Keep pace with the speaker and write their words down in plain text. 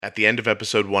At the end of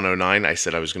episode 109, I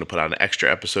said I was going to put out an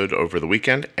extra episode over the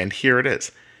weekend, and here it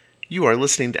is. You are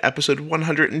listening to episode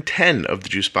 110 of the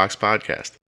Juicebox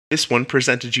Podcast. This one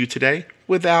presented you today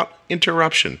without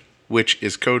interruption, which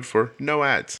is code for no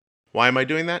ads. Why am I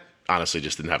doing that? Honestly,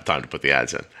 just didn't have time to put the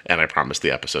ads in, and I promised the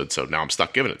episode, so now I'm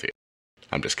stuck giving it to you.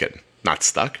 I'm just kidding. Not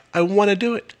stuck. I want to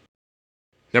do it.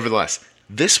 Nevertheless,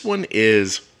 this one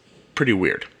is pretty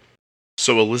weird.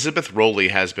 So Elizabeth Rowley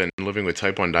has been living with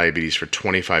type 1 diabetes for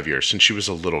 25 years, since she was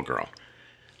a little girl.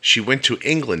 She went to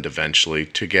England eventually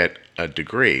to get a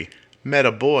degree, met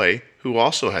a boy who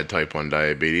also had type 1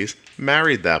 diabetes,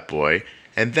 married that boy,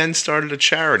 and then started a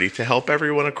charity to help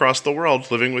everyone across the world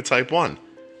living with type 1.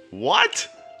 What?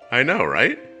 I know,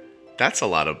 right? That's a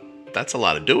lot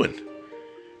of doing.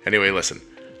 Anyway, listen.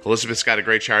 Elizabeth's got a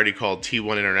great charity called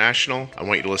T1 International. I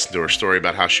want you to listen to her story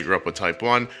about how she grew up with type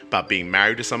 1, about being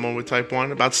married to someone with type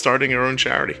 1, about starting her own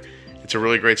charity. It's a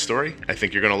really great story. I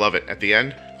think you're going to love it. At the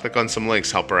end, click on some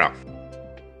links, help her out.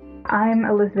 I'm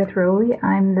Elizabeth Rowley.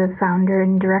 I'm the founder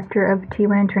and director of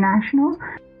T1 International.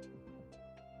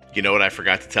 You know what I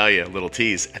forgot to tell you? A little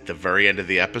tease. At the very end of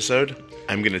the episode,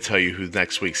 I'm going to tell you who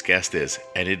next week's guest is.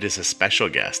 And it is a special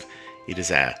guest. It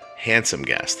is a handsome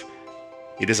guest.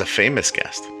 It is a famous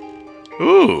guest.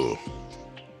 Ooh.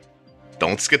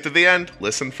 Don't skip to the end.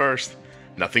 Listen first.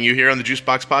 Nothing you hear on the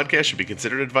Juicebox Podcast should be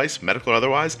considered advice, medical or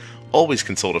otherwise. Always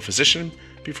consult a physician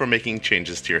before making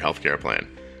changes to your healthcare plan.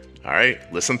 All right,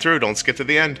 listen through. Don't skip to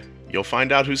the end. You'll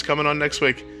find out who's coming on next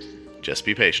week. Just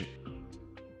be patient.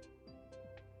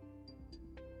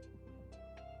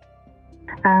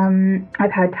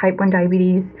 I've had type 1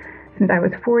 diabetes since I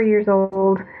was 4 years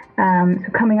old.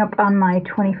 So coming up on my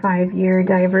 25-year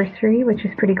diversity, which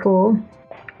is pretty cool.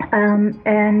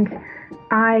 And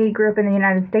I grew up in the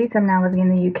United States. I'm now living in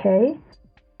the UK.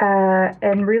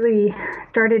 And really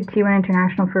started T1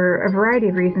 International for a variety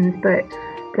of reasons, but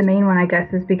the main one, I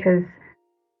guess, is because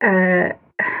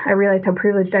I realized how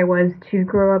privileged I was to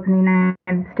grow up in the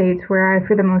United States, where I,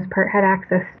 for the most part, had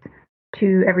access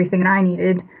to everything I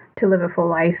needed to live a full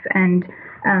life, and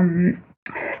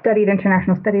studied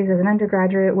international studies as an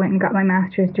undergraduate, went and got my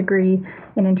master's degree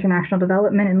in international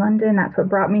development in London. That's what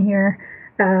brought me here,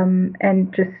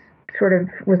 and just sort of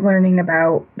was learning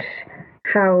about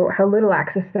how little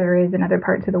access there is in other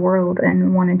parts of the world,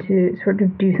 and wanted to sort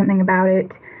of do something about it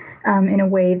in a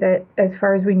way that, as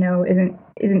far as we know,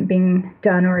 isn't being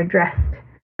done or addressed.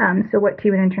 So what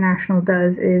T1 International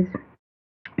does is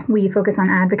we focus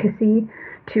on advocacy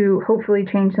to hopefully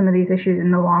change some of these issues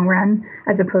in the long run,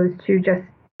 as opposed to just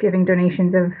giving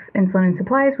donations of insulin and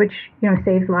supplies, which,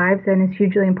 saves lives and is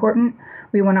hugely important.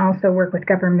 We want to also work with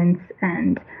governments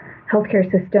and healthcare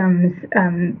systems,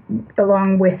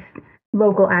 along with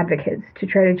local advocates, to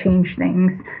try to change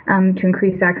things, to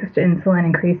increase access to insulin,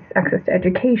 increase access to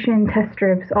education, test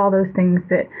strips, all those things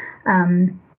that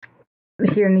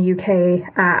here in the UK,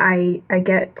 I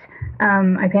get.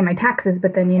 I pay my taxes,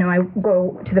 but then, I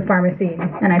go to the pharmacy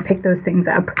and I pick those things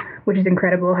up, which is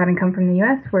incredible, having come from the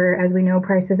US, where, as we know,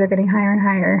 prices are getting higher and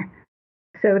higher.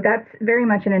 So that's very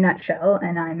much in a nutshell,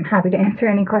 and I'm happy to answer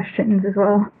any questions as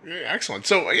well. Yeah, excellent.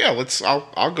 So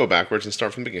I'll go backwards and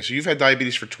start from the beginning. So you've had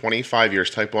diabetes for 25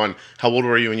 years, type 1. How old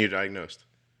were you when you diagnosed?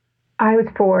 I was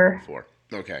 4. 4.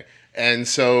 Okay. And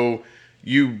so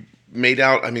you made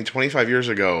out, 25 years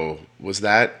ago, was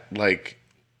that like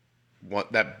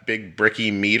that big bricky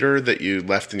meter that you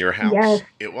left in your house? Yes.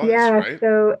 It was, yeah, right?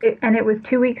 So it was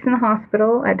 2 weeks in the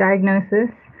hospital at diagnosis.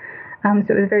 So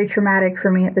it was very traumatic for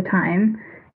me at the time.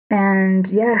 And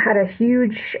had a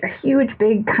huge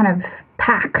big kind of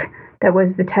pack that was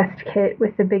the test kit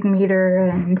with the big meter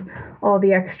and all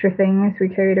the extra things we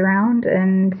carried around.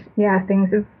 And things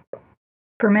have,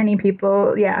 for many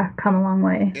people, come a long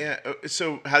way. Yeah.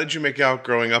 So how did you make out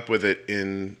growing up with it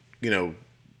in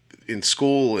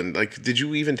school? And did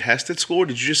you even test at school, or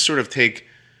did you just sort of take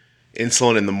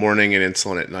insulin in the morning and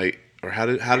insulin at night? Or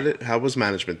how was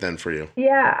management then for you?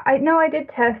 Yeah, I did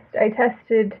test. I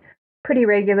tested pretty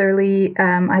regularly.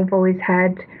 I've always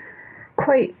had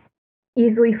quite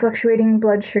easily fluctuating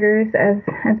blood sugars,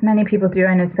 as many people do,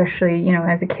 and especially,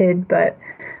 as a kid. But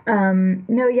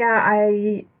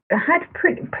I had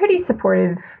pretty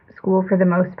supportive school for the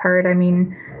most part.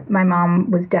 My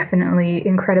mom was definitely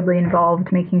incredibly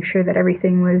involved, making sure that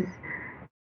everything was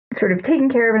sort of taken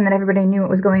care of and that everybody knew what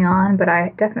was going on. But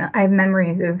I have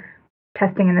memories of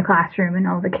testing in the classroom and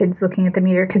all the kids looking at the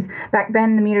meter, because back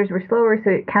then the meters were slower, so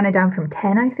it counted down from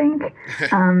 10, I think.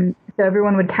 So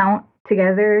everyone would count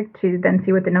together to then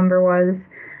see what the number was.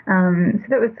 So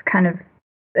that was kind of,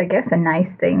 I guess, a nice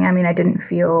thing. I didn't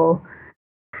feel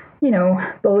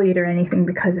bullied or anything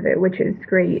because of it, which is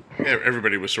great.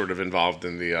 Everybody was sort of involved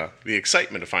in the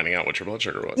excitement of finding out what your blood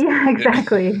sugar was. Yeah,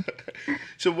 exactly.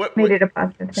 So what Made it a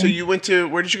positive so thing. you went to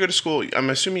where did you go to school? I'm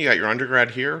assuming you got your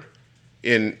undergrad here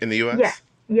in the Yeah,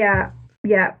 US?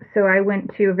 yeah. So I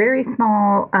went to a very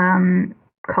small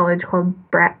college called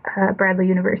Bradley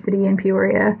University in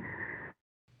Peoria.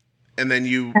 And then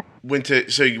you went to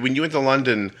so when you went to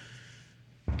London,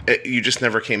 you just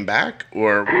never came back,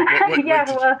 or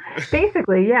Yeah, well,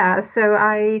 basically, yeah. So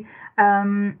I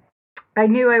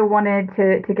knew I wanted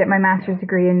to get my master's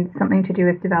degree in something to do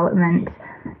with development.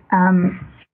 Um,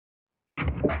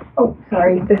 Oh,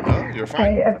 sorry. You're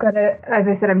fine. I've got as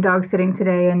I said, I'm dog sitting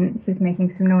today, and he's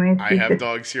making some noise. I have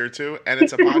dogs here too, and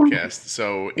it's a podcast,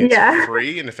 so it's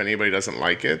free. And if anybody doesn't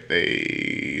like it,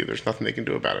 there's nothing they can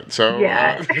do about it. So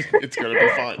it's gonna be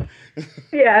fun.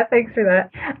 Yeah, thanks for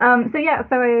that.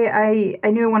 So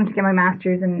I knew I wanted to get my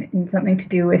master's in something to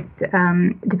do with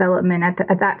development.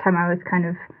 At that time, I was kind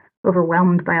of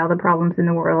overwhelmed by all the problems in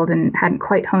the world and hadn't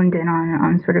quite honed in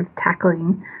on sort of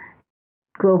tackling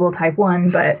global type 1,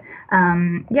 but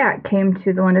came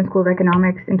to the London School of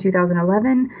Economics in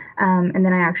 2011, and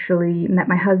then I actually met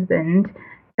my husband,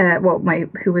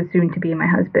 who was soon to be my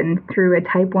husband, through a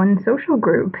type 1 social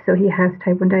group. So he has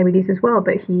type 1 diabetes as well,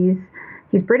 but he's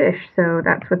British, so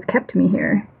that's what's kept me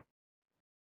here.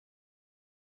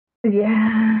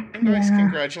 Yeah. Nice,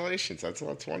 congratulations.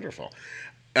 That's wonderful.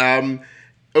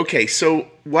 Okay, so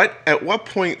at what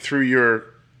point through your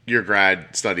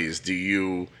grad studies do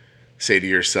you say to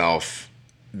yourself,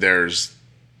 there's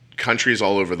countries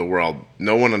all over the world,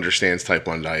 no one understands type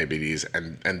 1 diabetes,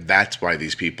 and that's why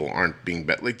these people aren't being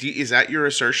is that your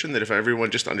assertion that if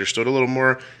everyone just understood a little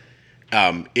more,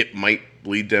 it might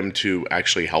lead them to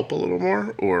actually help a little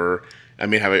more? Or, I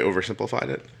mean, have I oversimplified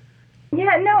it?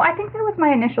 Yeah, no, I think that was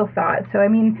my initial thought. So, I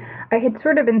mean, I had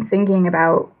sort of been thinking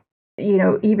about,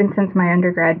 even since my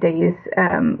undergrad days,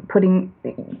 putting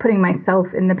myself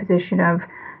in the position of,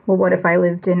 well, what if I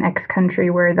lived in X country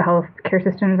where the healthcare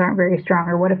systems aren't very strong?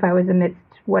 Or what if I was amidst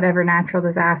whatever natural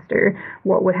disaster?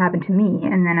 What would happen to me?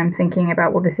 And then I'm thinking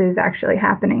about, well, this is actually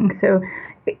happening. So,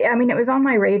 I mean, it was on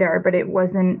my radar, but it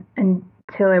wasn't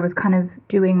until I was kind of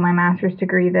doing my master's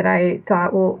degree that I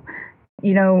thought, well,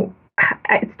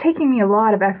 it's taking me a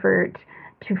lot of effort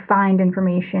to find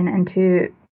information and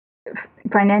to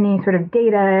find any sort of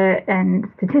data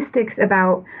and statistics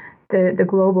about the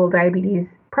global diabetes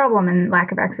problem and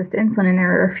lack of access to insulin. And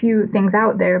there are a few things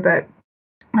out there, but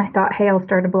I thought, hey, I'll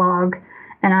start a blog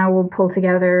and I will pull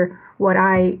together what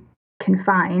I can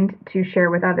find to share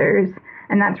with others.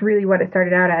 And that's really what it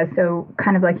started out as. So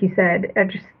kind of like you said, I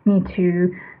just need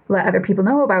to let other people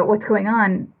know about what's going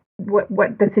on, what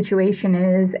the situation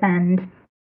is, and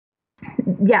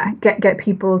get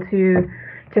people to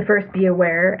first be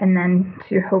aware and then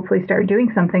to hopefully start doing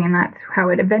something. And that's how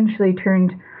it eventually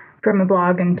turned from a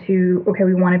blog into, okay,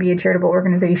 we want to be a charitable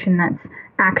organization that's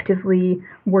actively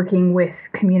working with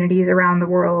communities around the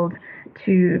world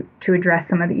to address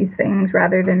some of these things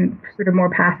rather than sort of more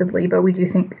passively. But we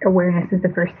do think awareness is the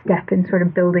first step in sort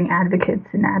of building advocates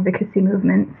and advocacy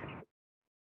movements.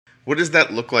 What does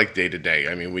that look like day to day?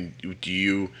 I mean,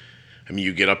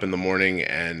 you get up in the morning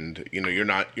and you're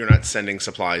not sending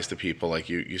supplies to people like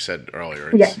you said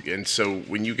earlier. And so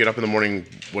when you get up in the morning,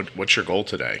 what's your goal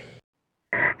today?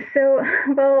 So,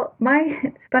 well,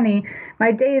 it's funny.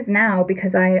 My days now,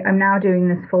 because I'm now doing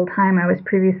this full time. I was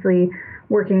previously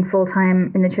working full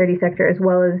time in the charity sector as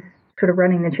well as sort of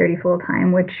running the charity full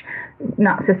time, which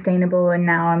not sustainable. And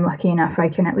now I'm lucky enough I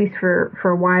can, at least for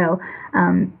a while,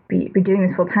 be doing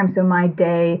this full time. So my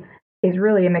day is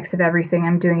really a mix of everything.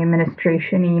 I'm doing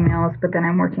administration, emails, but then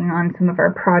I'm working on some of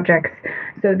our projects.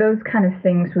 So those kind of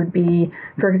things would be,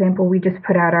 for example, we just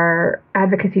put out our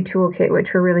advocacy toolkit, which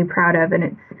we're really proud of, and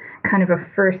it's kind of a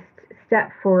first step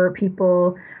for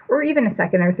people, or even a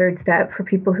second or third step for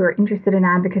people who are interested in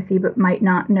advocacy but might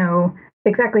not know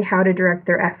exactly how to direct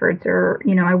their efforts, or,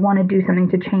 I want to do something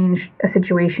to change a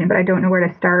situation, but I don't know where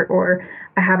to start, or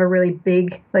I have a really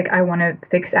big, I want to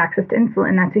fix access to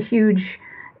insulin. That's a huge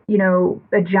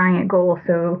a giant goal.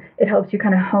 So it helps you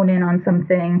kind of hone in on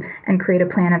something and create a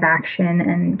plan of action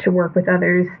and to work with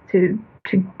others to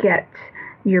get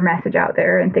your message out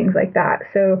there and things like that.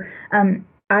 So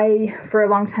for a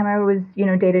long time, I was,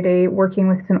 day to day working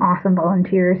with some awesome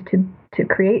volunteers to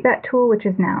create that tool, which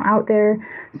is now out there.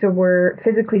 So we're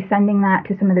physically sending that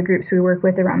to some of the groups we work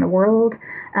with around the world.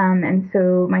 And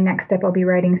so my next step, I'll be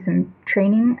writing some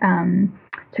training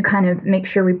to kind of make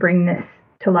sure we bring this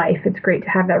to life. It's great to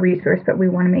have that resource, but we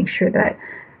want to make sure that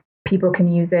people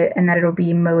can use it and that it'll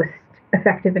be most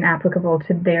effective and applicable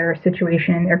to their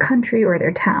situation in their country or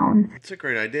their town. It's a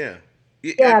great idea.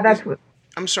 Yeah, that's what.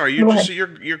 I'm sorry. Go ahead. So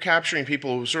you're capturing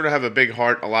people who sort of have a big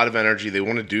heart, a lot of energy. They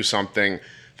want to do something.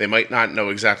 They might not know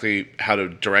exactly how to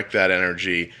direct that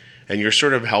energy, and you're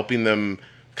sort of helping them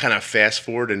kind of fast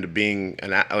forward into being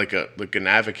an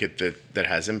advocate that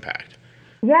has impact.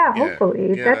 Yeah,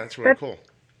 hopefully. Yeah, that's really cool.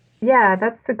 Yeah,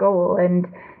 that's the goal, and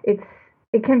it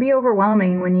can be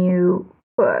overwhelming when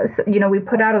we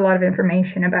put out a lot of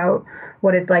information about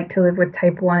what it's like to live with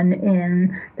type 1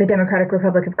 in the Democratic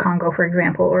Republic of Congo, for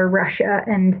example, or Russia,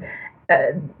 and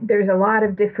there's a lot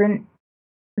of different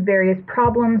various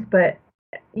problems, but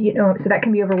so that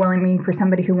can be overwhelming for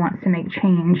somebody who wants to make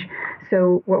change.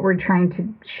 So what we're trying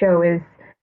to show is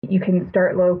you can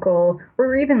start local, or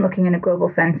we're even looking in a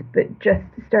global sense, but just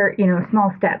start,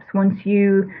 small steps. Once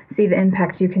you see the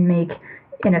impact you can make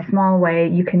in a small way,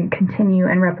 you can continue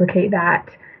and replicate that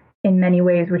in many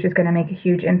ways, which is going to make a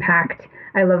huge impact.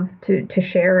 I love to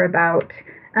share about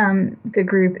the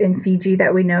group in Fiji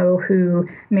that we know who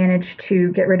managed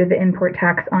to get rid of the import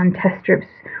tax on test strips,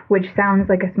 which sounds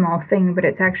like a small thing, but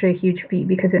it's actually a huge feat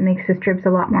because it makes the strips a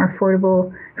lot more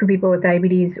affordable for people with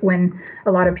diabetes when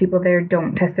a lot of people there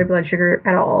don't test their blood sugar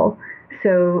at all.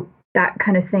 So that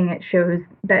kind of thing, it shows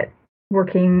that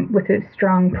working with a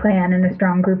strong plan and a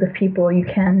strong group of people, you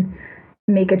can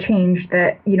make a change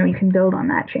that, you can build on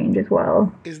that change as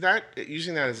well. Is that,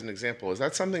 using that as an example, is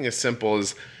that something as simple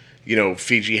as,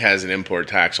 Fiji has an import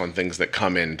tax on things that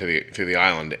come into the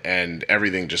island, and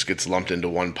everything just gets lumped into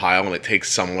one pile, and it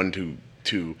takes someone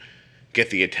to get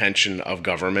the attention of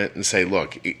government and say,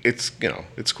 look, it's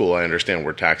cool. I understand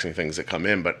we're taxing things that come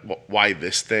in, but why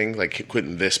this thing? Like,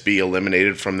 couldn't this be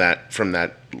eliminated from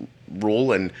that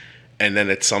rule? And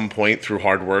then at some point through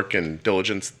hard work and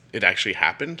diligence, it actually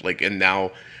happened. And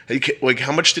now,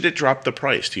 how much did it drop the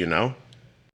price? Do you know?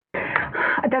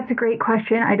 That's a great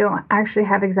question. I don't actually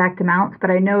have exact amounts,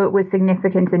 but I know it was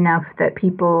significant enough that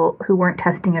people who weren't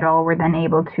testing at all were then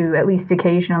able to at least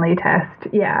occasionally test.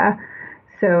 Yeah.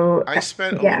 So I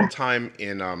spent a little time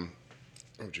in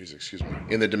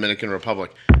in the Dominican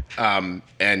Republic, and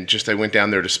I went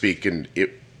down there to speak, and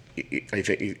I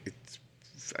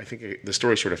think the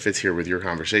story sort of fits here with your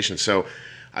conversation. So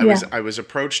I was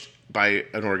approached by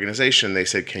an organization. They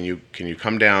said, "Can you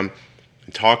come down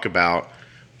and talk about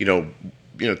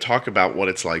talk about what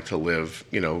it's like to live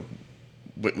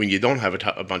when you don't have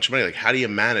a bunch of money? Like, how do you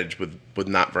manage with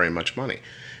not very much money?"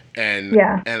 And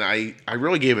I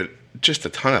really gave it just a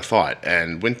ton of thought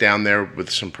and went down there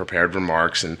with some prepared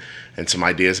remarks and some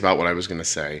ideas about what I was going to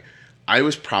say. I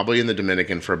was probably in the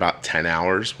Dominican for about 10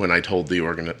 hours when I told the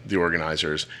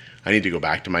organizers I need to go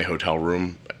back to my hotel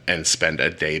room and spend a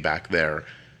day back there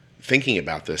thinking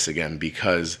about this again,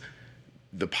 because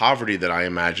the poverty that I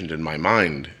imagined in my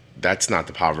mind, that's not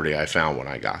the poverty I found when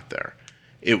I got there.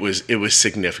 It was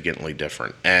significantly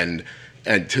different. And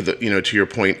to to your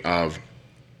point of,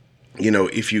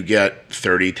 if you get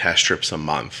 30 test strips a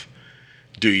month,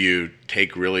 do you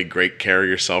take really great care of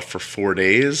yourself for 4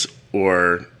 days,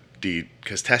 or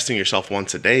because testing yourself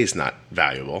once a day is not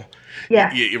valuable.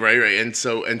 Yeah. Right. And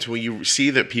so when you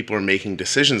see that people are making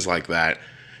decisions like that,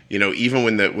 even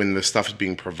when the stuff is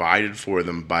being provided for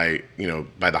them by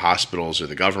the hospitals or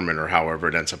the government or however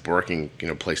it ends up working,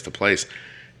 place to place,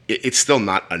 it's still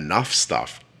not enough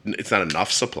stuff. It's not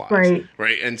enough supplies.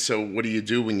 Right. And so what do you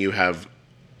do when you have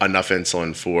enough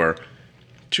insulin for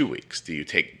 2 weeks? Do you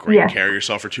take great care of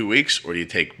yourself for 2 weeks, or do you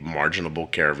take marginable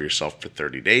care of yourself for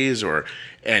 30 days?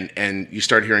 And you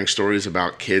start hearing stories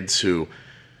about kids who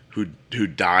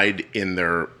died in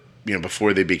their,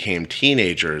 before they became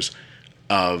teenagers,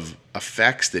 of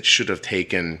effects that should have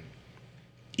taken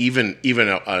even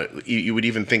you would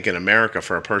even think in America,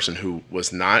 for a person who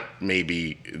was not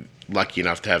maybe lucky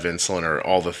enough to have insulin or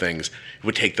all the things, it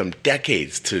would take them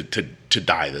decades to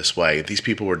die this way. These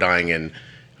people were dying in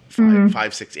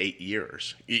 5, 6, 8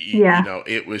 years.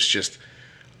 It was just,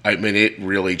 it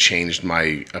really changed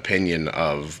my opinion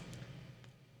of,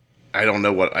 I don't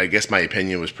know what, I guess my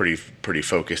opinion was pretty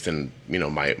focused in,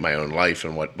 my own life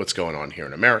and what's going on here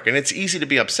in America. And it's easy to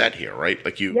be upset here, right?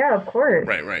 Yeah, of course.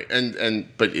 Right.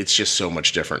 But it's just so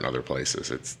much different in other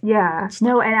places.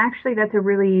 And actually that's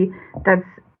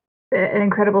an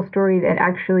incredible story that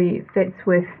actually fits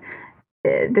with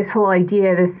this whole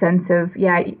idea, this sense of,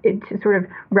 to sort of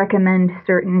recommend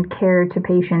certain care to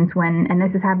patients and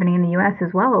this is happening in the U.S.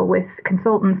 as well, with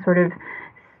consultants sort of,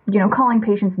 calling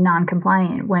patients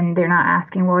non-compliant when they're not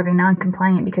asking, well, are they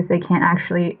non-compliant because they can't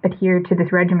actually adhere to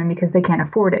this regimen because they can't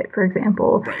afford it, for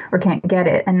example, or can't get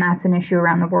it. And that's an issue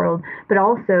around the world. But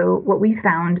also what we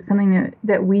found, something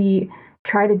that we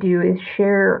try to do is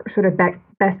share sort of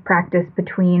best practice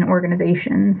between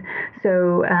organizations.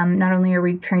 So not only are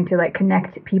we trying to like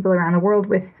connect people around the world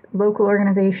with local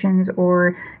organizations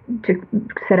or to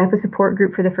set up a support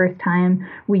group for the first time,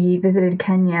 we visited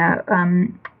Kenya.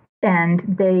 And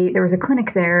there was a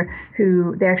clinic there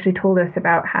who they actually told us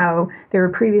about how they were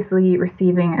previously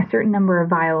receiving a certain number of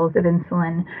vials of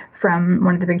insulin from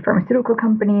one of the big pharmaceutical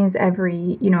companies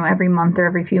every month or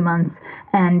every few months,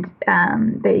 and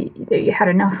they had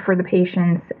enough for the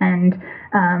patients, and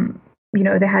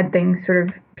they had things sort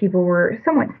of, people were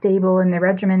somewhat stable in their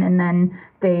regimen, and then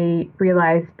they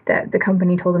realized that the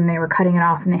company told them they were cutting it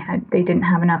off, and they didn't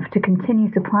have enough to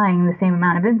continue supplying the same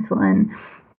amount of insulin.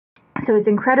 So it's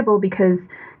incredible because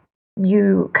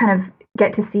you kind of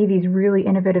get to see these really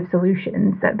innovative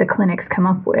solutions that the clinics come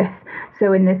up with.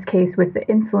 So in this case, with the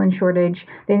insulin shortage,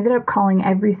 they ended up calling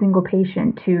every single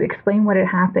patient to explain what had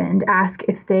happened, ask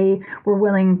if they were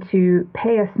willing to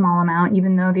pay a small amount,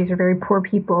 even though these are very poor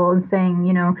people, and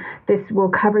saying, this will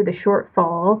cover the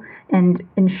shortfall and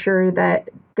ensure that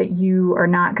you are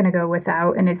not going to go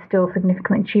without, and it's still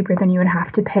significantly cheaper than you would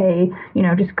have to pay,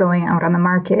 just going out on the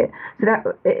market. So that,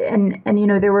 and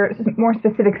there were more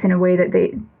specifics in a way that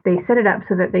they set it up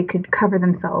so that they could cover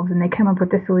themselves, and they come up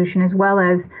with the solution, as well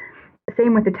as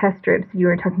same with the test strips you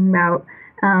were talking about.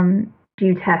 Do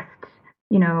you test,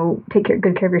 take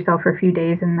good care of yourself for a few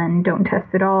days and then don't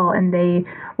test at all? And they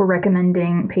were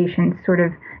recommending patients sort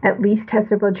of at least test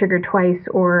their blood sugar twice,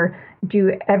 or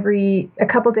do a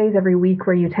couple days every week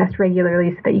where you test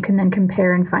regularly, so that you can then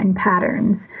compare and find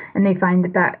patterns. And they find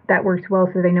that works well,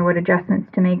 so they know what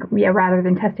adjustments to make, rather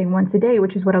than testing once a day,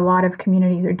 which is what a lot of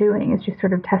communities are doing. It's just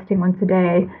sort of testing once a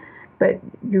day. But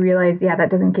you realize, that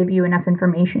doesn't give you enough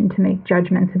information to make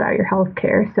judgments about your health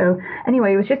care. So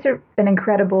anyway, it was just an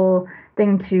incredible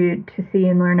thing to see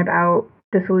and learn about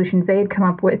the solutions they had come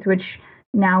up with, which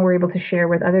now we're able to share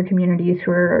with other communities who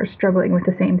are struggling with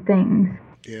the same things.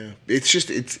 Yeah,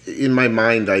 it's in my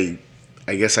mind, I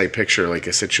guess I picture like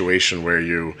a situation where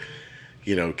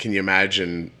can you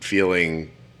imagine feeling,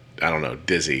 I don't know,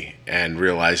 dizzy and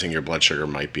realizing your blood sugar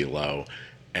might be low,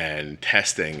 and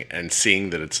testing and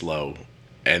seeing that it's low,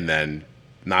 and then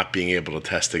not being able to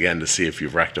test again to see if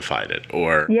you've rectified it,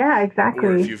 or exactly,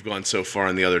 or if you've gone so far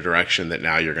in the other direction that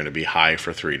now you're going to be high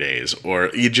for 3 days,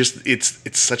 or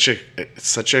it's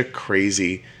such a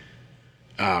crazy,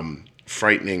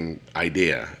 frightening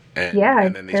idea.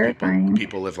 And then these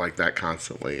people live like that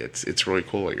constantly. It's really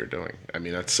cool what you're doing. I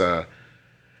mean, that's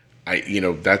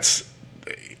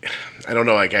I don't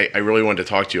know. Like I really wanted to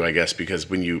talk to you, I guess, because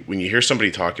when you hear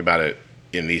somebody talk about it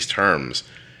in these terms,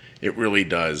 it really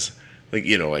does.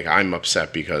 Like I'm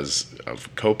upset because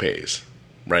of copays,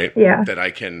 right? Yeah. That I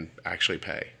can actually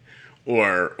pay,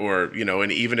 or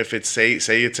and even if it's say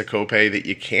it's a copay that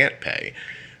you can't pay,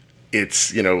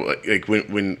 it's like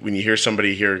when you hear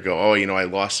somebody here go, oh, I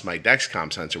lost my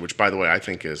Dexcom sensor, which by the way I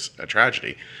think is a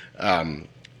tragedy.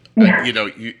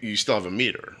 You still have a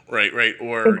meter, right?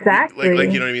 Or exactly.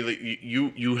 like you know what I mean. Like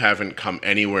you haven't come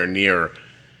anywhere near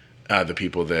the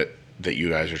people that you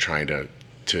guys are trying to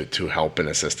help and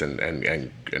assist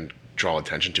and draw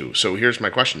attention to. So here's my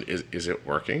question: Is it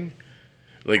working?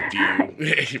 Like, do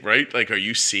you right? Like, are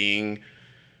you seeing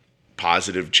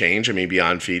positive change? I mean,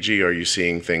 beyond Fiji, are you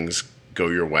seeing things go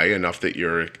your way enough that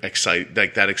you're excited?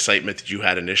 Like that excitement that you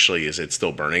had initially, is it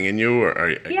still burning in you?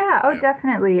 Or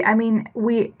definitely. I mean,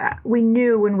 we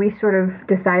knew when we sort of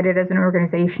decided as an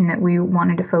organization that we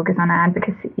wanted to focus on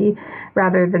advocacy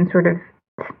rather than sort of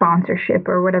sponsorship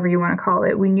or whatever you want to call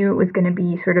it. We knew it was going to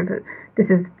be sort of this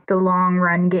is the long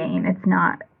run game. It's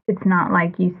not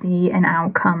like you see an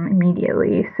outcome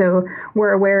immediately. So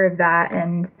we're aware of that,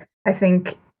 and I think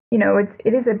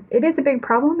it is a big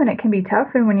problem, and it can be tough.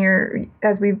 And when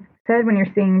as we've said, when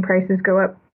you're seeing prices go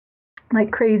up like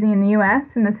crazy in the U.S.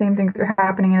 and the same things are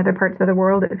happening in other parts of the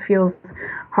world, it feels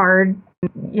hard.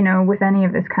 With any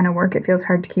of this kind of work, it feels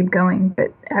hard to keep going.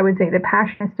 But I would say the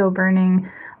passion is still burning.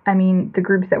 I mean, the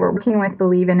groups that we're working with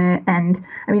believe in it, and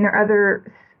I mean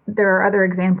there are other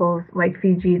examples like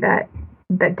Fiji that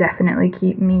definitely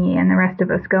keep me and the rest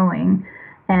of us going.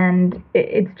 And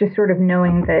it's just sort of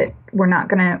knowing that we're not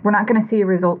gonna see a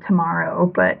result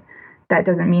tomorrow, but that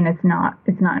doesn't mean it's not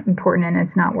important and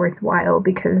it's not worthwhile,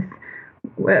 because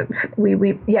we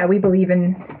believe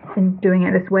in doing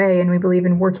it this way, and we believe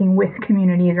in working with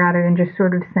communities rather than just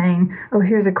sort of saying, oh,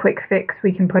 here's a quick fix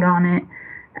we can put on it.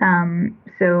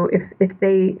 So if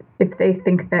they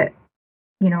think that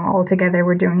all together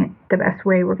we're doing it the best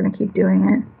way, we're going to keep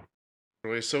doing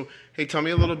it. So hey, tell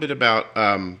me a little bit about.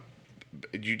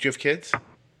 Do you have kids?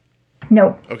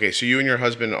 No. Okay, so you and your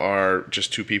husband are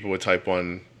just two people with type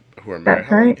 1 who are married.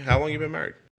 That's right. How long you been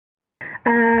married?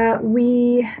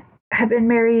 We have been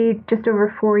married just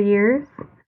over 4 years.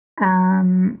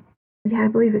 Yeah, I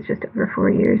believe it's just over 4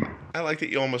 years. I like that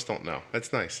you almost don't know.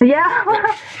 That's nice. Yeah,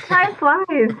 time flies.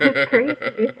 It's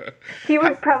crazy. He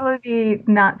would probably be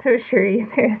not so sure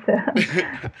either. So.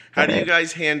 How do you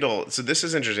guys handle? So this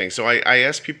is interesting. So I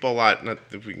ask people a lot. Not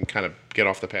if we can kind of get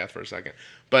off the path for a second,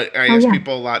 but I ask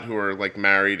people a lot who are like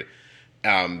married.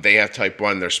 They have type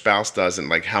 1. Their spouse doesn't.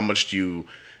 Like, how much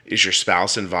is your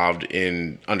spouse involved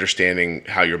in understanding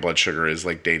how your blood sugar is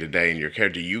like day to day in your care?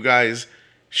 Do you guys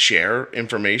share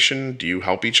information? Do you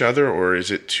help each other, or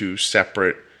is it two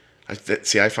separate? I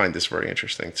find this very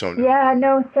interesting. So yeah,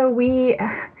 no. So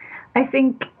I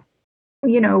think,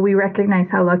 we recognize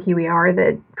how lucky we are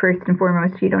that first and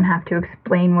foremost, you don't have to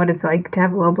explain what it's like to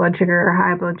have low blood sugar or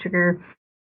high blood sugar.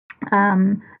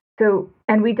 And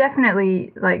we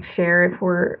definitely like share if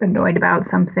we're annoyed about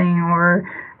something, or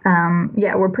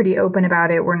we're pretty open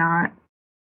about it. We're not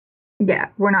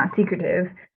secretive,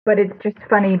 but it's just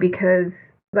funny because,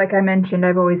 like I mentioned,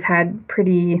 I've always had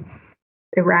pretty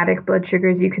erratic blood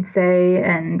sugars, you could say,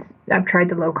 and I've tried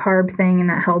the low carb thing, and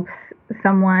that helps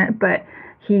somewhat. But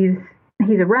he's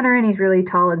a runner, and he's really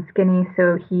tall and skinny,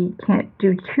 so he can't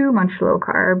do too much low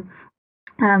carb.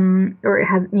 Or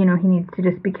he needs to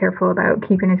just be careful about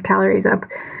keeping his calories up.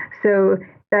 So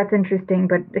that's interesting,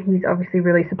 but he's obviously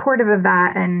really supportive of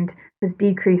that and has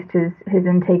decreased his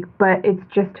intake. But it's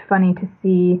just funny to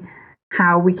see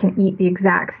how we can eat the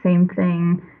exact same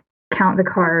thing, count the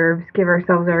carbs, give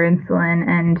ourselves our insulin,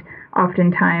 and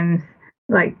oftentimes,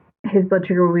 like, his blood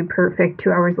sugar will be perfect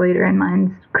 2 hours later and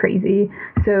mine's crazy.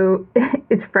 So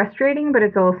it's frustrating, but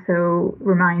it also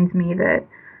reminds me that,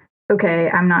 okay,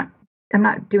 I'm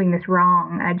not doing this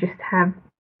wrong. I just have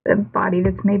a body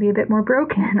that's maybe a bit more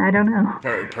broken. I don't know.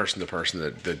 Person to person,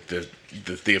 the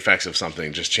effects of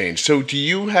something just change. So do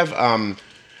you have,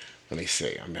 let me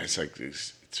see, it's like,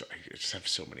 I just have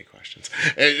so many questions.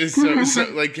 Is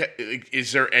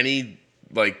there any,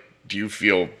 like, do you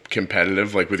feel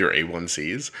competitive, like, with your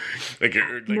A1Cs?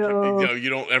 No. You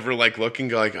don't ever, like, look and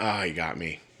go, like, oh, you got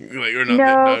me. Like, or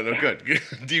no, good.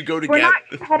 Do you go to We're not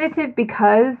competitive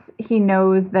because he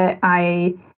knows that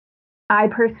I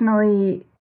personally,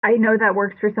 I know that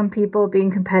works for some people, being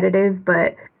competitive,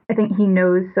 but I think he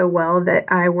knows so well that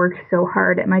I worked so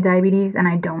hard at my diabetes and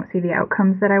I don't see the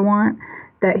outcomes that I want,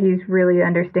 that he's really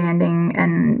understanding.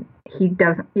 And he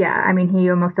doesn't, he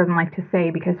almost doesn't like to say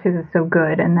because his is so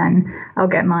good, and then I'll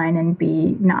get mine and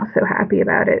be not so happy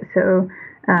about it. So,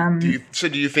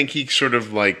 do you think he sort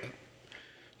of like,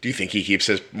 do you think he keeps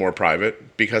his more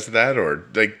private because of that, or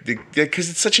like because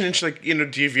it's such an interesting,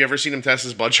 like, have you ever seen him test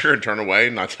his blood sugar and turn away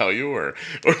and not tell you, or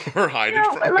hide it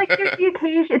from? Like there's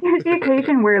the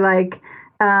occasion where like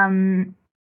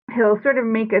he'll sort of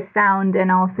make a sound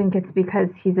and I'll think it's because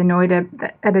he's annoyed at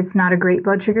it's not a great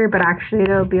blood sugar, but actually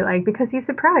it'll be like because he's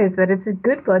surprised that it's a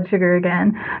good blood sugar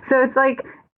again. So it's like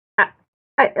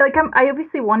I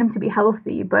obviously want him to be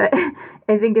healthy, but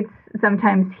I think it's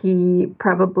sometimes he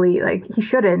probably, like, he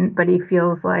shouldn't, but he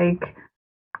feels like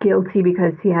guilty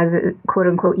because he has a quote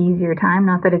unquote easier time.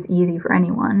 Not that it's easy for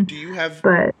anyone. Do you have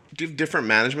different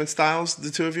management styles, the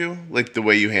two of you? Like the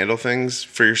way you handle things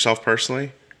for yourself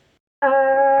personally?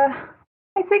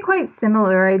 I'd say quite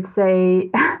similar. I'd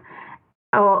say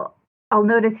I'll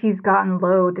notice he's gotten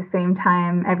low at the same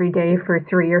time every day for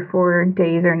 3 or 4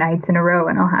 days or nights in a row,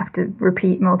 and I'll have to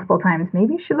repeat multiple times,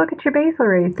 maybe you should look at your basal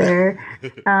rate there.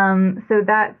 So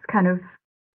that's kind of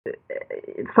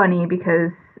funny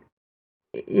because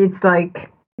it's like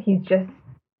he's just,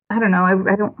 I don't know,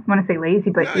 I don't want to say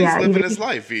lazy, but he's living his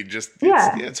life. He just,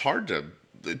 it's hard to,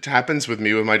 it happens with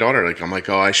me with my daughter. Like, I'm like,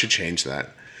 oh, I should change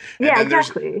that. And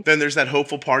exactly. Then there's that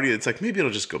hopeful party that's like, maybe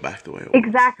it'll just go back the way it was.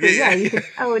 Exactly, yeah. You could,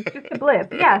 it's just a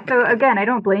blip. Yeah, so again, I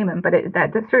don't blame him, but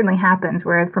that certainly happens,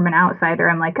 where from an outsider,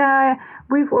 I'm like,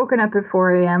 we've woken up at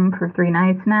 4 a.m. for 3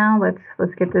 nights now.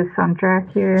 Let's get this on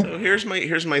track here. So here's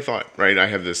my thought, right? I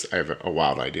have a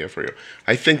wild idea for you.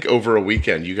 I think over a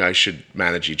weekend, you guys should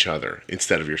manage each other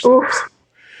instead of yourselves. Oof.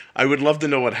 I would love to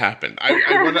know what happened.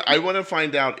 I want to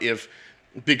find out if...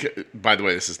 Because, by the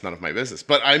way, this is none of my business,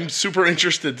 but I'm super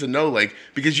interested to know, like,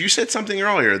 because you said something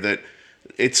earlier that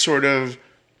it's sort of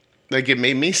like it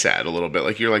made me sad a little bit.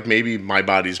 Like, you're like, maybe my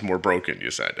body's more broken,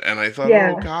 you said. And I thought,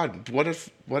 oh God, what if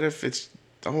it's,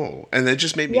 and it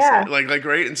just made me sad. Like,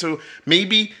 right. And so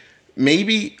maybe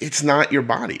it's not your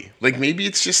body. Like, maybe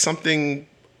it's just something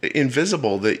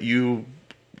invisible that you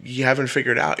haven't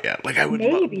figured out yet. Like, I would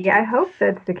I hope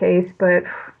that's the case, but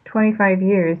 25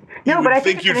 years. You No, would but I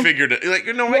think think you'd figured it. Like,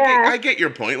 no, yeah. I get your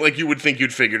point. Like, you would think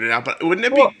you'd figured it out. But Well,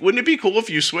 wouldn't it be cool if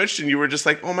you switched and you were just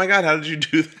like, oh my god, how did you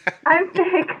do that? I'm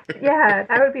sick. Yeah,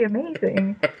 that would be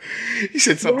amazing. He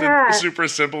said something Yeah. super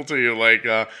simple to you, like,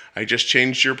 I just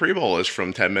changed your pre-bolus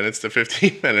from 10 minutes to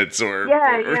 15 minutes, or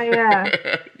Yeah.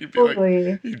 you'd be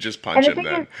Totally. like, you just And punch the him thing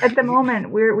then. is, at the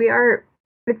moment, we are.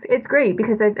 It's great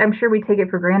because I'm sure we take it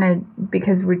for granted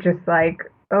because we're just like,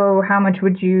 oh, how much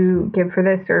would you give for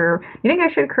this? Or you think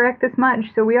I should correct this much?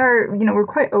 So we are, we're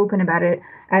quite open about it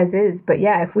as is. But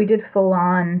yeah, if we did full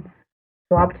on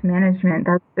swapped management,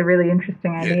 that's a really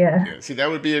interesting idea. Yeah. See, that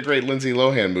would be a great Lindsay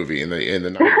Lohan movie in the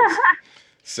 90s.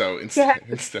 So Yeah.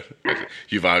 instead,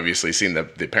 you've obviously seen the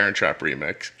Parent Trap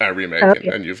remake, Oh,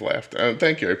 and you've laughed.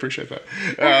 Thank you, I appreciate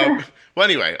that. Well,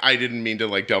 anyway, I didn't mean to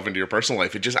like delve into your personal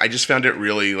life. I just found it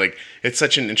really like it's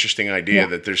such an interesting idea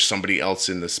that there's somebody else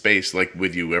in the space like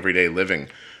with you everyday living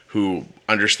who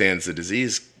understands the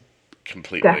disease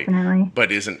completely, Definitely. but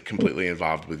isn't completely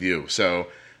involved with you. So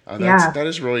Yeah.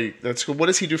 that's cool. What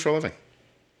does he do for a living?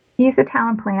 He's a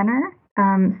town planner.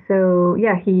 So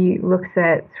yeah, he looks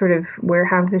at sort of where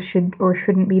houses should or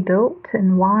shouldn't be built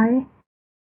and why.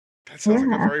 That sounds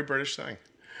like a Yeah. very British thing.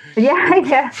 Yeah, I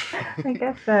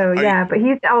guess so. Yeah, but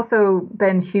he's also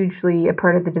been hugely a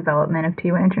part of the development of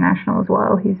T1 International as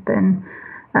well. He's been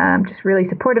just really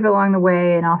supportive along the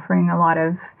way and offering a lot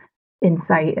of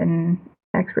insight and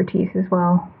expertise as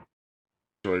well.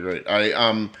 Really great.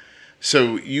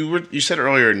 So you said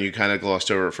earlier, and you kind of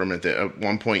glossed over it for a minute, that at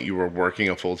one point you were working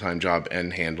a full-time job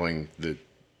and handling the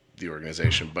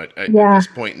organization, but at this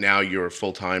point now you're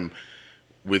full-time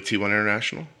with T1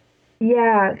 International?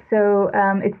 Yeah, so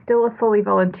it's still a fully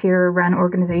volunteer-run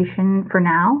organization for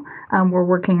now. We're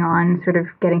working on sort of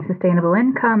getting sustainable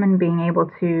income and being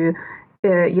able to,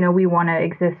 we want to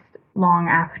exist long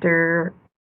after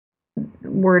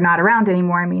we're not around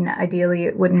anymore. I mean, ideally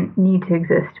it wouldn't need to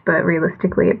exist, but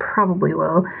realistically it probably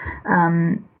will.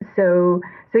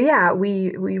 So yeah,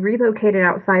 we relocated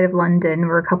outside of London.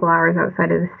 We're a couple hours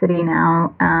outside of the city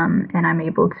now, and I'm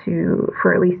able to,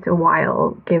 for at least a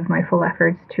while, give my full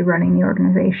efforts to running the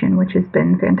organization, which has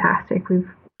been fantastic. We've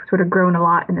sort of grown a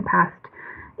lot in the past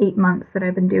 8 months that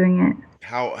I've been doing it.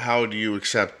 How do you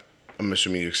accept? I'm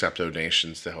assuming you accept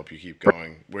donations to help you keep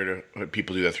going. Where do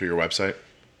people do that through your website?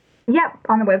 Yep,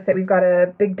 on the website we've got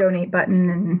a big donate button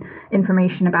and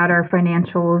information about our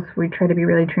financials. We try to be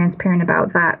really transparent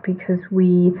about that because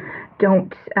we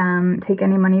don't take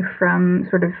any money from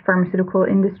sort of pharmaceutical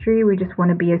industry. We just want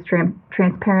to be as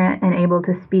transparent and able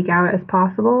to speak out as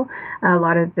possible. A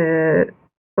lot of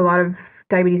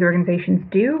diabetes organizations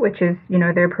do, which is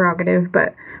their prerogative.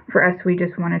 But for us, we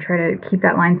just want to try to keep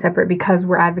that line separate because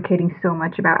we're advocating so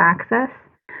much about access.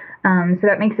 So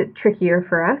that makes it trickier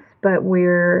for us, but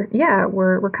we're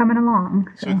coming along.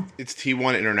 So it's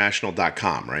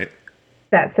t1international.com, right?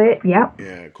 That's it. Yep.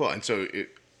 Yeah, cool. And so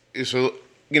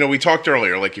we talked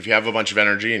earlier, like if you have a bunch of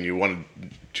energy and you wanted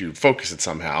to focus it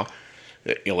somehow,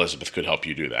 Elizabeth could help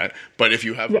you do that. But if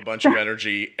you have a bunch of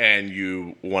energy and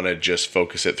you want to just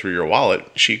focus it through your wallet,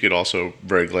 she could also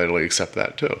very gladly accept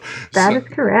that too. That is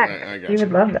correct. She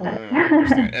would love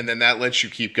that. And then that lets you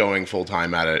keep going full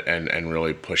time at it and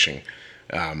really pushing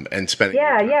and spending.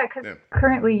 Yeah, because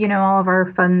currently, all of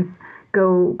our funds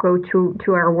go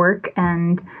to our work,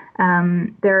 and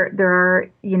there are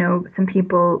some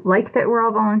people like that we're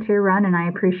all volunteer run, and I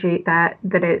appreciate that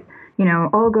it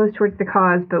all goes towards the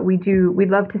cause, but we'd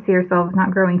love to see ourselves not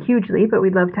growing hugely, but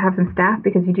we'd love to have some staff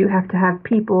because you do have to have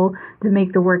people to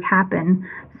make the work happen.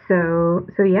 So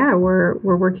yeah, we're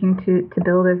working to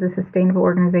build as a sustainable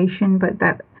organization, but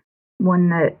that one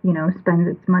that, spends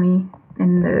its money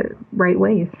in the right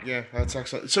ways. Yeah, that's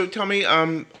excellent. So tell me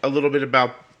a little bit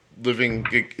about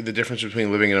the difference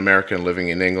between living in America and living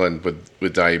in England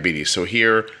with diabetes. So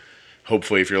here,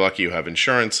 hopefully if you're lucky, you have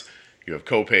insurance. You have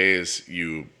co-pays,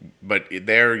 but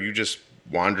there you just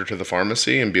wander to the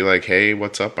pharmacy and be like, hey,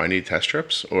 what's up? I need test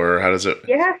strips? Or how does it?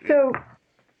 Yeah, so,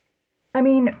 I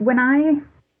mean, when I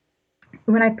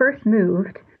first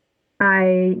moved,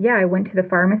 I went to the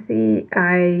pharmacy.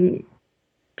 I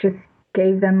just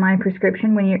gave them my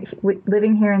prescription. When you're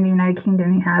living here in the United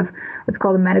Kingdom, you have what's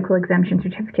called a medical exemption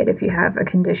certificate if you have a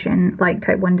condition like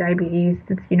type 1 diabetes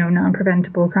that's,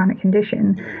 non-preventable chronic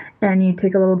condition. And you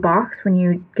take a little box when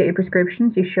you get your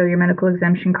prescriptions, you show your medical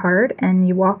exemption card, and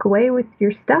you walk away with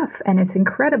your stuff. And it's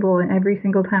incredible. And every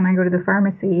single time I go to the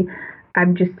pharmacy,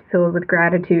 I'm just filled with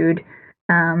gratitude.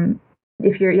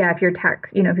 If you're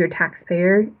a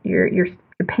taxpayer, you're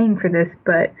paying for this,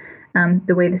 but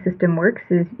the way the system works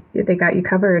is they got you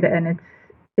covered, and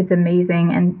it's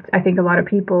amazing. And I think a lot of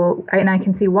people, and I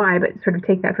can see why, but sort of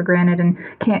take that for granted and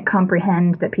can't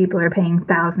comprehend that people are paying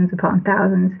thousands upon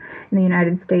thousands in the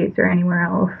United States or anywhere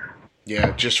else.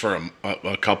 Yeah, just for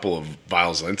a couple of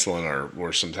vials of insulin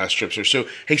or some test strips or so.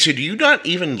 Hey, so do you not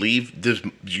even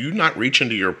do you not reach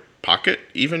into your pocket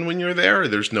even when you're there? Or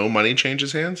there's no money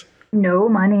changes hands? No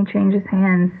money changes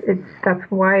hands. That's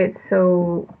why it's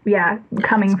so,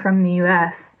 coming from the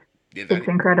U.S. Yeah, It's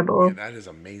incredible. Yeah, that is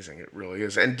amazing. It really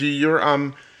is. And do your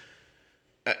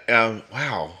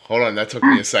wow, hold on, that took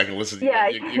me a second. Listen, you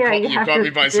caught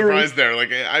me by surprise there.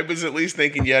 Like I was at least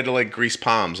thinking you had to like grease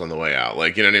palms on the way out.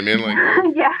 Like, you know what I mean?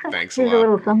 Like, yeah. Thanks a lot.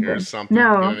 Little something. Here's something.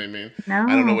 No. You know what I mean? No.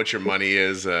 I don't know what your money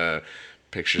is.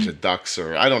 Pictures of ducks,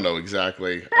 or I don't know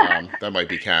exactly. That might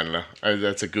be Canada.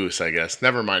 That's a goose, I guess.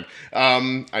 Never mind.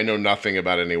 I know nothing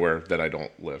about anywhere that I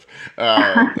don't live.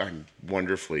 I'm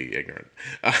wonderfully ignorant.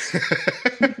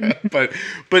 but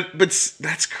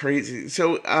that's crazy.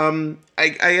 So I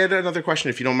had another question,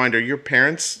 if you don't mind. Are your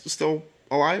parents still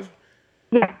alive?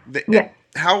 Yeah. Yeah.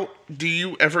 How do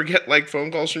you ever get like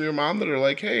phone calls from your mom that are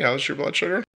like, "Hey, how's your blood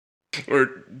sugar?" Or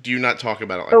do you not talk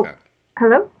about it like that?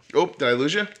 Hello? Oh, did I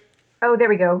lose you? Oh, there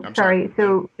we go. I'm sorry.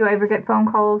 So, do I ever get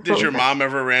phone calls? Did your mom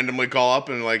ever randomly call up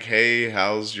and like, "Hey,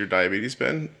 how's your diabetes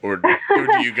been?" Or do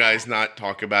you guys not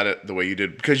talk about it the way you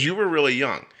did? Because you were really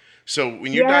young. So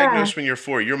when you're diagnosed when you're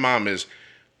 4, your mom is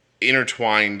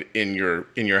intertwined in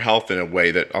your health in a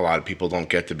way that a lot of people don't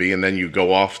get to be. And then you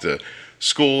go off to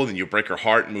school, and you break her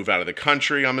heart and move out of the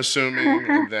country, I'm assuming.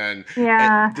 And then,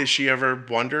 did she ever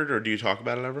wondered, or do you talk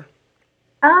about it ever?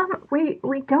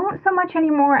 We don't so much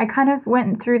anymore. I kind of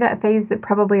went through that phase that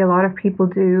probably a lot of people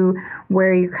do,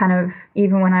 where you kind of,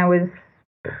 even when I was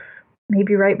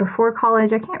maybe right before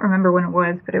college, I can't remember when it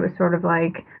was, but it was sort of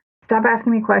like, stop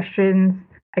asking me questions.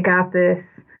 I got this.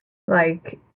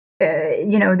 Like, they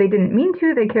didn't mean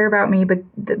to. They care about me, but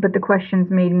the questions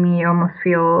made me almost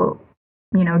feel,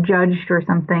 judged or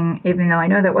something, even though I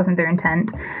know that wasn't their intent.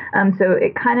 So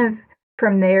it kind of,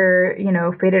 from there,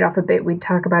 faded off a bit. We'd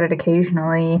talk about it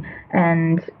occasionally.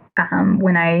 And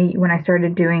when I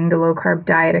started doing the low carb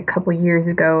diet a couple years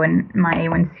ago, and my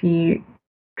A1C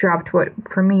dropped what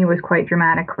for me was quite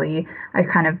dramatically, I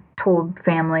kind of told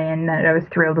family, and that I was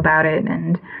thrilled about it,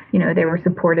 and they were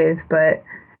supportive, but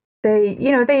they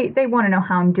want to know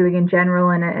how I'm doing in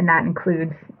general, and that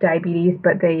includes diabetes,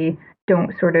 but they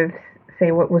don't sort of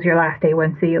say, what was your last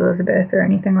A1C, Elizabeth, or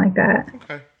anything like that.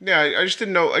 Okay. Yeah, I just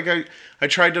didn't know. Like, I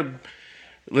tried to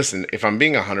listen. If I'm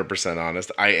being 100%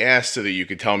 honest, I asked so that you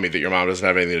could tell me that your mom doesn't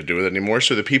have anything to do with it anymore,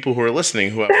 so the people who are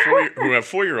listening who have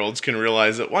 4-year-olds can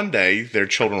realize that one day their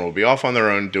children will be off on their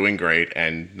own, doing great,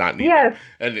 and not need them.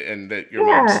 And that your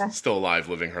mom's still alive,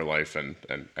 living her life, and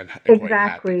exactly. Quite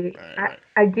happy. Right.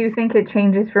 I do think it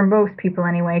changes for most people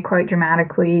anyway, quite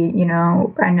dramatically.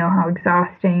 I know how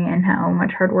exhausting and how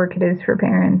much hard work it is for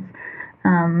parents.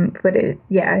 But it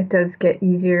does get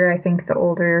easier. I think the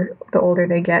older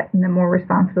they get, and the more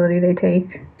responsibility they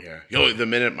take. Yeah. The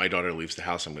minute my daughter leaves the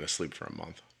house, I'm going to sleep for a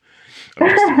month.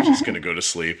 I'm just going to go to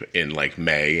sleep in like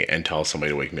May and tell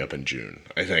somebody to wake me up in June,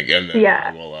 I think. And then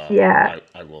I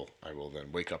will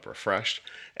then wake up refreshed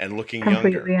and looking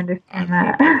completely younger. Understand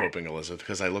that. I'm hoping, Elizabeth,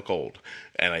 because I look old,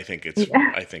 and I think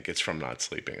it's from not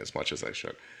sleeping as much as I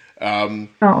should.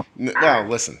 Well,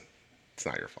 listen, it's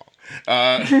not your fault.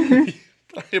 I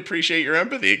appreciate your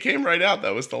empathy. It came right out.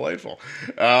 That was delightful.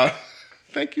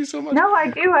 Thank you so much. No, I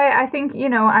do. I think,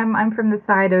 I'm from the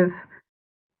side of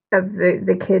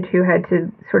the kid who had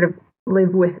to sort of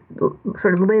live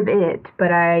it,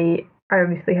 but I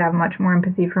obviously have much more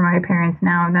empathy for my parents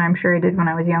now than I'm sure I did when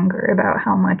I was younger, about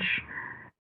how much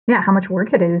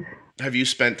work it is. Have you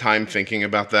spent time thinking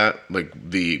about that? Like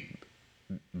the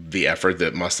effort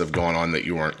that must have gone on that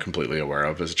you weren't completely aware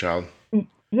of as a child?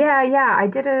 Yeah. I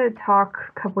did a talk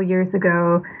a couple years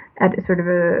ago at sort of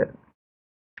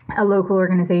a local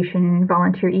organization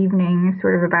volunteer evening,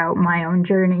 sort of about my own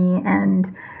journey, and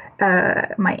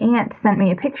my aunt sent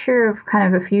me a picture of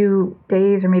kind of a few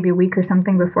days or maybe a week or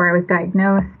something before I was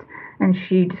diagnosed, and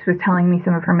she just was telling me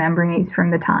some of her memories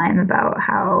from the time about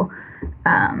how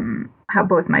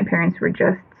both my parents were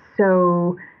just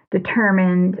so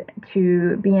determined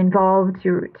to be involved,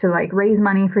 to like raise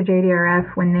money for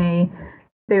JDRF when they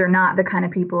are not the kind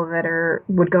of people that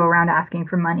would go around asking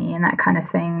for money and that kind of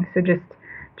thing. So just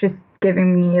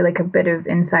giving me like a bit of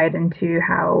insight into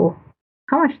how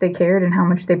much they cared and how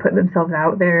much they put themselves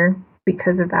out there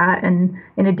because of that. And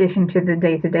in addition to the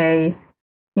day-to-day,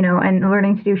 and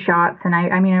learning to do shots. And I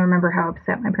remember how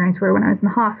upset my parents were when I was in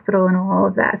the hospital and all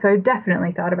of that. So I've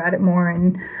definitely thought about it more,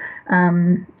 and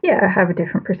have a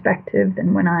different perspective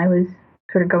than when I was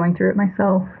sort of going through it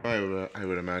myself. I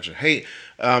would imagine. Hey,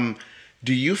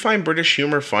 do you find British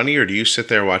humor funny, or do you sit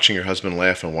there watching your husband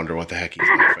laugh and wonder what the heck he's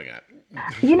laughing at?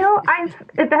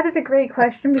 That is a great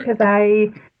question, because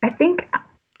I think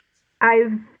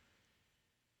I've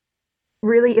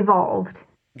really evolved.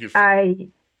 I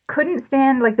couldn't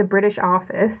stand like the British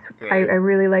Office. Right. I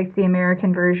really liked the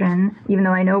American version, even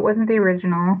though I know it wasn't the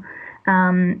original.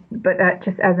 But that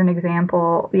just as an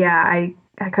example, yeah, I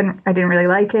didn't really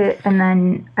like it, and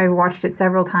then I watched it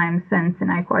several times since,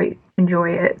 and I quite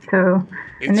enjoy it. So,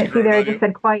 and see there, I just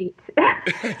said quite.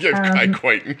 Yeah, I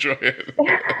quite enjoy it.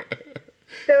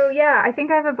 So yeah, I think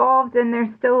I've evolved, and there's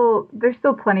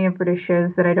still plenty of British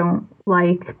shows that I don't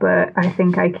like, but I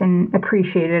think I can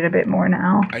appreciate it a bit more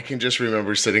now. I can just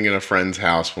remember sitting in a friend's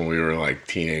house when we were like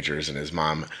teenagers, and his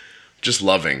mom just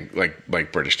loving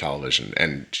like British television,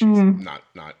 and she's not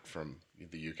from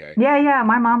the UK. Yeah,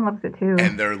 my mom loves it too.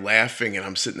 And they're laughing, and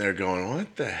I'm sitting there going,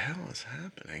 "What the hell is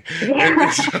happening?" Yeah.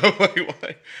 And so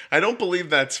I don't believe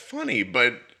that's funny,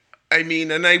 but. I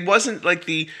mean, and I wasn't like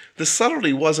the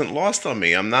subtlety wasn't lost on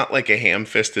me. I'm not like a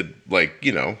ham-fisted, I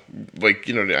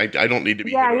don't need to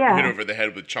be hit over the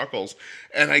head with chuckles.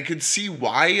 And I could see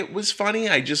why it was funny.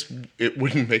 It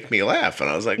wouldn't make me laugh. And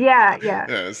I was like,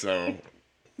 yeah. So.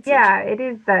 Yeah, it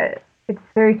is that it's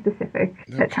very specific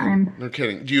at times. No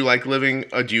kidding. Do you like living,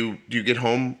 do you get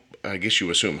home? I guess you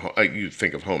assume, you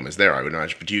think of home as there, I would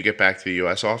imagine. But do you get back to the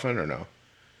U.S. often or no?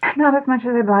 Not as much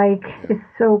as I'd like. It's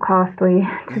so costly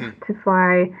to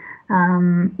fly.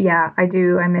 Yeah, I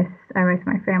do. I miss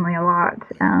my family a lot.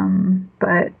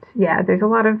 But yeah, there's a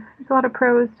lot of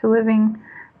pros to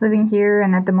living here.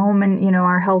 And at the moment,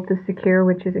 our health is secure,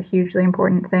 which is a hugely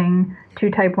important thing.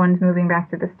 2 type 1s moving back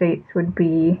to the States would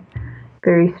be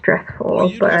very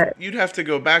stressful. Well, you'd have to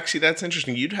go back. See, that's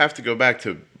interesting. You'd have to go back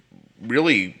to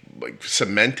really like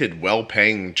cemented,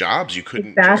 well-paying jobs. You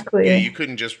couldn't you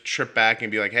couldn't just trip back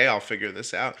and be like, "Hey, I'll figure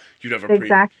this out." You'd have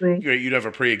you'd have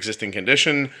a pre-existing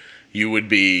condition. You'd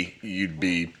be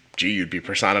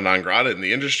persona non grata in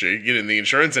the industry, in the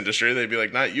insurance industry. They'd be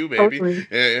like, "Not you, baby." Totally.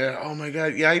 Yeah. Oh my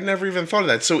God. Yeah, I never even thought of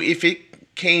that. So if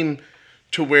it came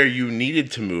to where you needed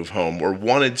to move home or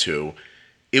wanted to,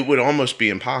 it would almost be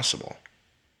impossible.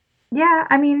 Yeah,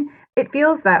 I mean, it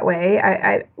feels that way.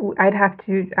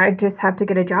 I'd just have to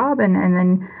get a job, and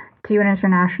then T1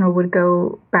 International would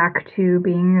go back to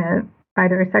being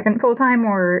either a second full-time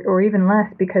or even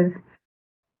less, because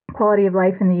quality of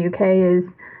life in the UK is,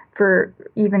 for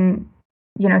even,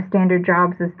 standard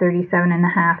jobs, is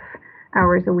 37.5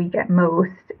 hours a week at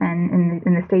most. And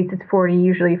in the States, it's 40,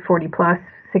 usually 40 plus,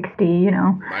 60,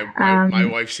 My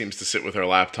wife seems to sit with her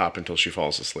laptop until she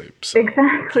falls asleep. So.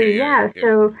 Exactly, yeah.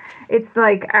 So it's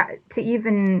like I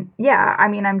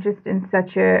mean, I'm just in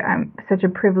such a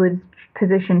privileged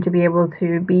position to be able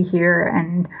to be here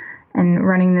and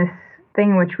running this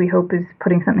thing, which we hope is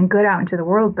putting something good out into the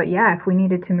world. But yeah, if we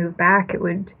needed to move back, it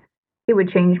would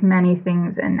change many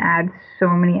things and add so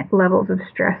many levels of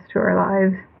stress to our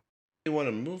lives. You want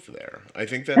to move there? I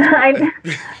think that's.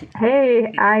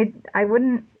 Hey, I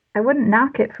wouldn't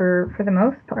knock it for the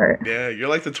most part. Yeah, you're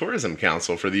like the tourism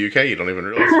council for the UK. You don't even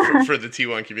realize for the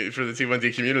T1 community, for the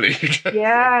T1D community.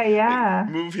 Yeah.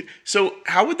 So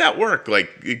how would that work? Like,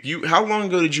 how long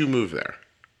ago did you move there?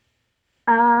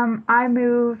 I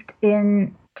moved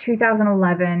in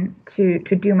 2011 to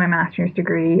do my master's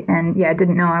degree, and yeah, I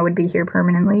didn't know I would be here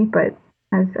permanently, but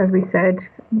as we said,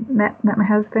 met my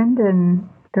husband, and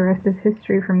the rest is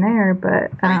history from there. But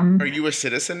are you a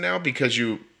citizen now because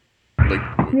you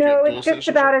no, it's just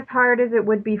about as hard as it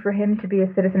would be for him to be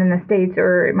a citizen in the States,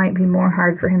 or it might be more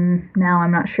hard for him now,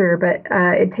 I'm not sure. But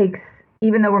it takes,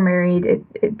 even though we're married,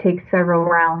 it takes several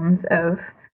rounds of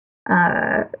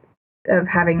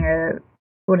having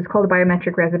what is called a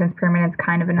biometric residence permit. It's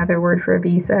kind of another word for a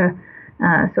visa.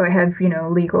 So I have,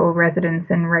 legal residence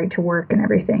and right to work and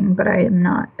everything, but I am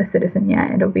not a citizen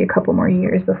yet. It'll be a couple more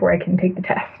years before I can take the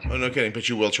test. Oh, no kidding, but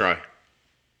you will try.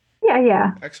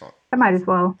 Yeah. Excellent. I might as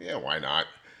well. Yeah, why not?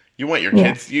 You want your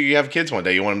kids, you have kids one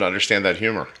day, you want them to understand that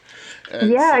humor.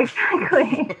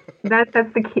 Exactly. That's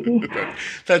the key.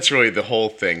 That's really the whole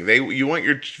thing. You want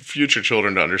your future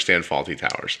children to understand Fawlty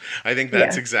Towers. I think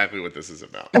that's exactly what this is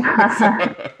about.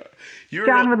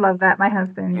 John would love that, my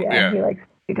husband. Yeah. He likes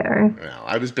Fawlty Towers. Well,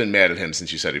 I've been mad at him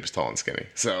since you said he was tall and skinny.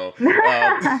 So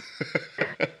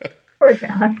poor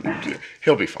John.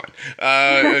 He'll be fine.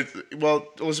 Well,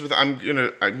 Elizabeth, I'm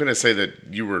gonna say that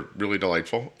you were really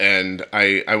delightful, and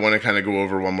I want to kind of go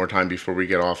over one more time before we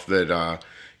get off that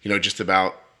just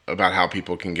about how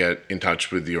people can get in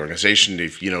touch with the organization.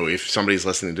 If somebody's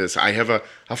listening to this, I have a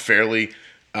fairly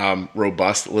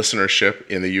robust listenership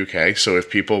in the UK. So if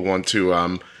people want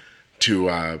to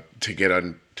get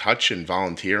in touch and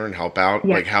volunteer and help out,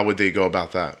 Yeah. like how would they go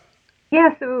about that?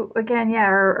 Yeah, so again,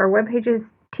 our webpage is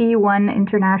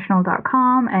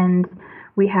t1international.com, and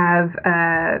we have,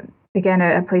 again,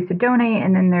 a place to donate,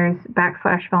 and then there's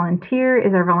 /volunteer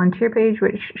is our volunteer page,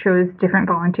 which shows different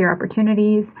volunteer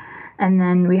opportunities. And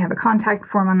then we have a contact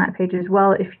form on that page as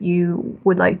well if you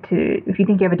would like to, if you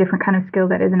think you have a different kind of skill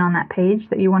that isn't on that page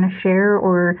that you want to share,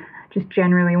 or just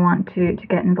generally want to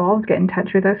get involved, get in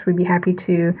touch with us. We'd be happy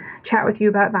to chat with you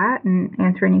about that and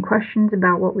answer any questions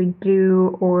about what we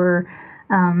do or,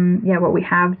 what we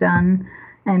have done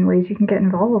and ways you can get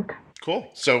involved. Cool.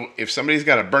 So if somebody's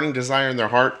got a burning desire in their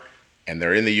heart and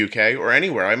they're in the UK or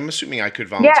anywhere, I'm assuming I could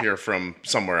volunteer from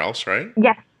somewhere else, right?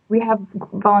 Yes. We have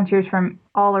volunteers from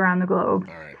all around the globe.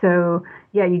 All right. So,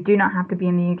 you do not have to be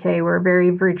in the UK. We're a very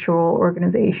virtual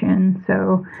organization.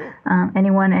 So,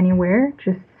 anyone, anywhere,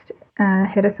 just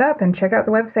hit us up and check out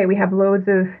the website. We have loads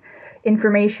of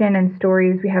information and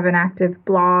stories. We have an active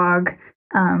blog.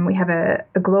 We have a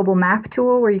global map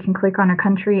tool where you can click on a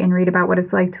country and read about what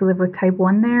it's like to live with type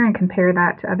 1 there and compare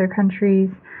that to other countries,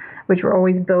 which we're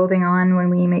always building on when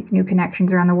we make new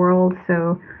connections around the world.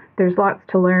 So there's lots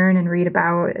to learn and read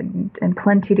about and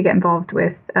plenty to get involved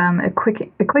with. A quick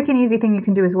and easy thing you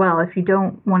can do as well if you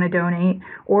don't want to donate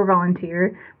or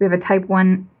volunteer. We have a type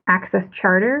 1 access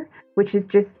charter, which is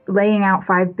just laying out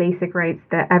 5 basic rights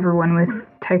that everyone with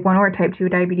type 1 or type 2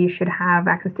 diabetes should have: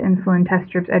 access to insulin, test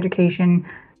strips, education,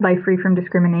 life free from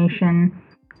discrimination,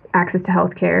 access to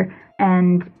healthcare.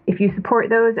 And if you support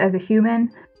those as a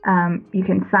human, you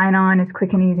can sign on. It's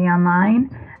quick and easy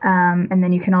online. And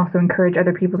then you can also encourage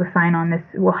other people to sign on. This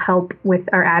will help with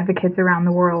our advocates around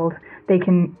the world. They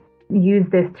can use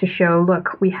this to show,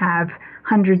 look, we have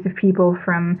hundreds of people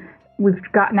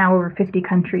we've got now over 50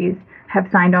 countries have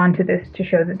signed on to this to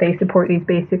show that they support these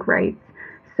basic rights.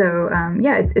 So,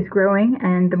 it's growing,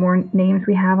 and the more names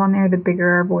we have on there, the bigger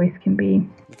our voice can be.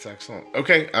 That's excellent.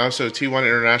 Okay, so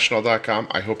t1international.com.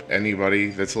 I hope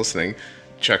anybody that's listening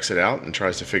checks it out and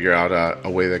tries to figure out a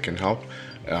way that can help.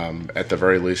 At the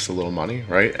very least, a little money,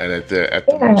 right? And at the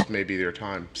most, maybe their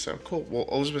time. So cool. Well,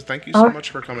 Elizabeth, thank you so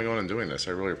much for coming on and doing this.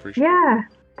 I really appreciate it. Yeah,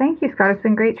 thank you, Scott. It's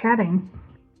been great chatting.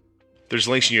 There's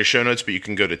links in your show notes, but you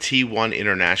can go to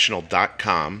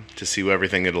t1international.com to see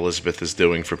everything that Elizabeth is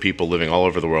doing for people living all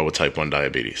over the world with type 1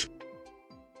 diabetes.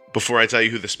 Before I tell you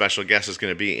who the special guest is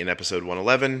going to be in episode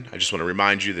 111, I just want to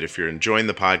remind you that if you're enjoying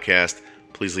the podcast,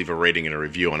 please leave a rating and a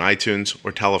review on iTunes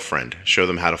or tell a friend. Show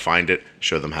them how to find it.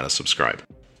 Show them how to subscribe.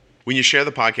 When you share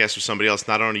the podcast with somebody else,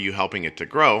 not only are you helping it to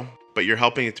grow, but you're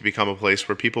helping it to become a place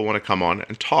where people want to come on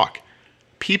and talk.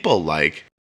 People like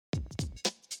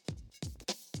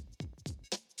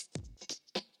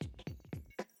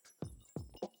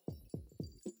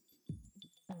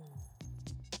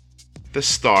the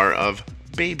star of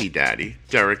Baby Daddy,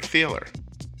 Derek Theler.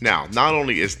 Now, not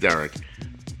only is Derek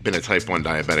been a type 1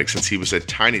 diabetic since he was a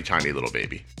tiny, tiny little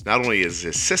baby, not only does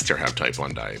his sister have type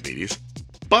 1 diabetes,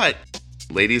 but,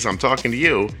 ladies, I'm talking to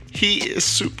you, he is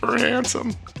super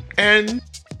handsome and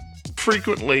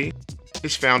frequently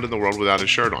is found in the world without his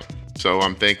shirt on. So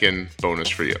I'm thinking bonus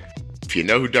for you. If you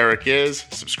know who Derek is,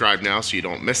 subscribe now so you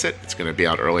don't miss it. It's going to be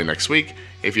out early next week.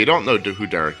 If you don't know who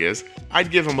Derek is, I'd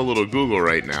give him a little Google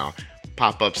right now.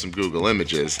 Pop up some Google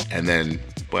images, and then,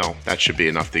 well, that should be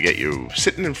enough to get you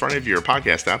sitting in front of your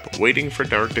podcast app waiting for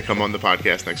Derek to come on the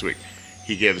podcast next week.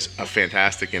 He gives a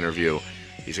fantastic interview.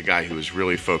 He's a guy who is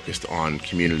really focused on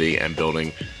community and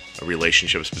building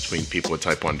relationships between people with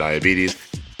type 1 diabetes.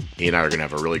 He and I are going to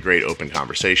have a really great open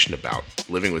conversation about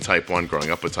living with type 1, growing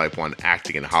up with type 1,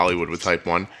 acting in Hollywood with type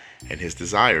 1, and his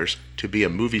desires to be a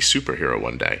movie superhero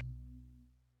one day.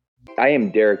 I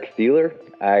am Derek Theler.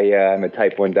 I'm a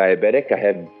type 1 diabetic.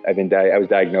 I was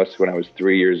diagnosed when I was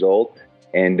 3 years old,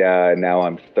 and now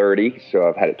I'm 30, so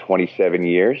I've had it 27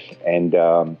 years. And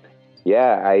I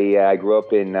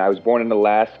was born in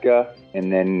Alaska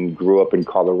and then grew up in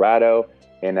Colorado,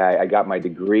 and I got my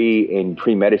degree in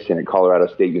pre-medicine at Colorado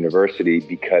State University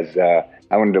because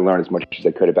I wanted to learn as much as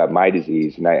I could about my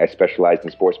disease, and I specialized in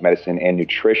sports medicine and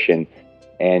nutrition.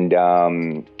 And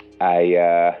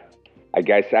I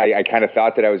guess I kind of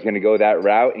thought that I was going to go that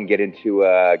route and get into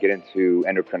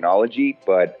endocrinology,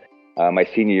 but my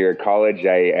senior year of college,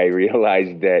 I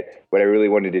realized that what I really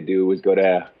wanted to do was go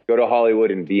to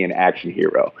Hollywood and be an action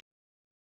hero.